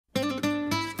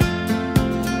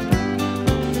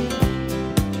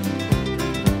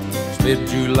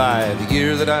mid-July, the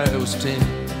year that I was 10.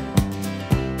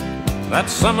 That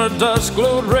summer dust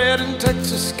glowed red in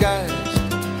Texas skies.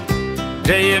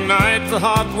 Day and night the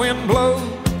hot wind blowed,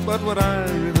 but what I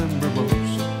remember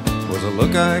most was a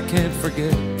look I can't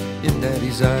forget in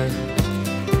Daddy's eyes.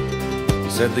 He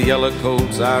said the yellow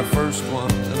coat's our first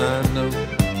one, and I know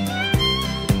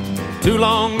 2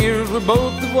 long years we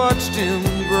both have watched him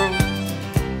grow.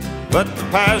 But the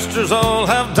pastures all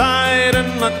have died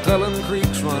and McClellan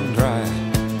creeks run dry.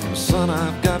 And son,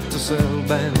 I've got to sell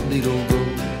Bandito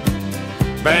Gold.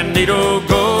 Bandito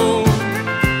Gold.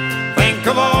 Think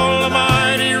of all the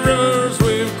mighty rivers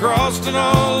we've crossed and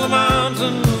all the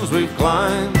mountains we've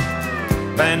climbed.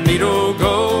 Bandito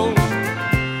Gold.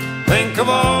 Think of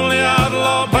all the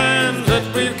outlaw bands that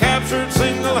we've captured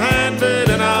single-handed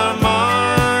in our mind.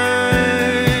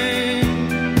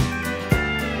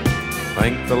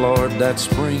 Thank the Lord that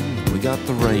spring we got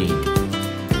the rain,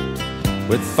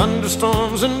 with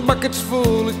thunderstorms and buckets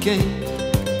full of cane.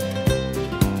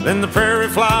 Then the prairie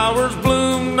flowers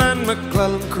bloomed and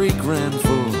McClellan Creek ran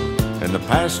full, and the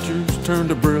pastures turned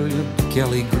a brilliant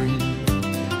Kelly green.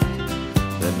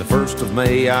 Then the 1st of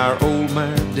May our old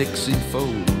mare Dixie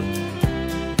foaled,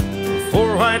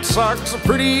 4 white socks, a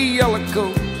pretty yellow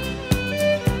coat.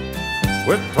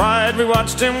 With pride we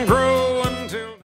watched him grow